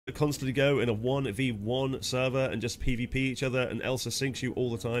constantly go in a 1v1 server and just PvP each other, and Elsa sinks you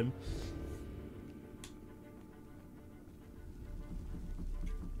all the time.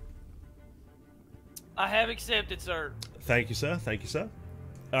 I have accepted, sir. Thank you, sir. Thank you, sir.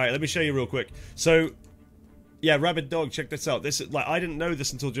 Alright, let me show you real quick. So, yeah, Rabid Dog, check this out. This is, like, I didn't know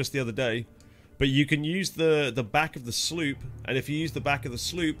this until just the other day, but you can use the back of the sloop, and if you use the back of the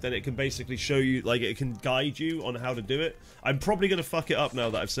sloop, then it can basically show you, like, it can guide you on how to do it. I'm probably going to fuck it up now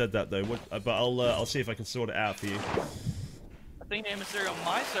that I've said that, though, but I'll see if I can sort it out for you. I think the emissary on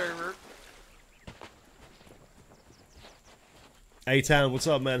my server. A-Town, what's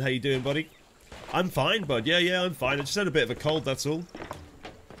up, man? How you doing, buddy? I'm fine, bud. Yeah, I'm fine. I just had a bit of a cold, that's all.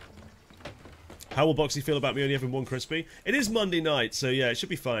 How will Boxy feel about me only having one crispy? It is Monday night, so yeah, it should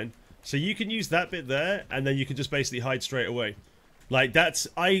be fine. So you can use that bit there, and then you can just basically hide straight away. Like, that's...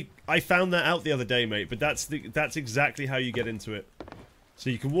 I found that out the other day, mate, but that's exactly how you get into it. So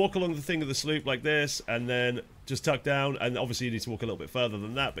you can walk along the thing of the sloop like this, and then just tuck down, and obviously you need to walk a little bit further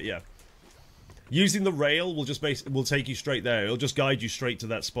than that, but yeah. Using the rail will just will take you straight there. It'll just guide you straight to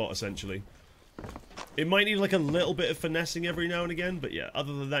that spot, essentially. It might need like a little bit of finessing every now and again, but yeah,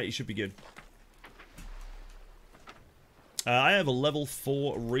 other than that, you should be good. I have a level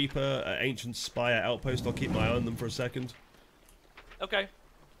 4 Reaper Ancient Spire outpost. I'll keep my eye on them for a second. Okay.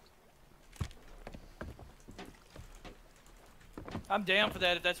 I'm down for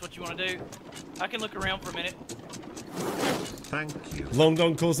that if that's what you want to do. I can look around for a minute. Thank you. Long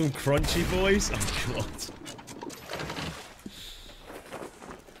Don calls them crunchy boys. Oh god.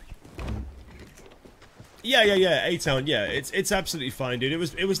 Yeah. A-Town, yeah, it's absolutely fine, dude. It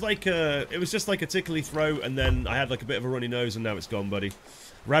was just like a tickly throat, and then I had like a bit of a runny nose, and now it's gone, buddy.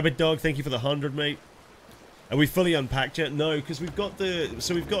 Rabbit Dog, thank you for the 100, mate. Are we fully unpacked yet? No, because we've got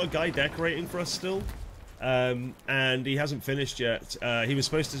a guy decorating for us still, and he hasn't finished yet.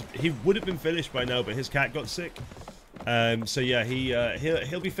 He would have been finished by now, but his cat got sick. So yeah,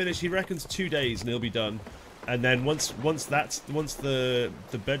 he'll be finished. He reckons 2 days, and he'll be done. And then once the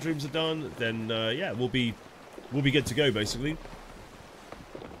bedrooms are done, then yeah, we'll be good to go basically.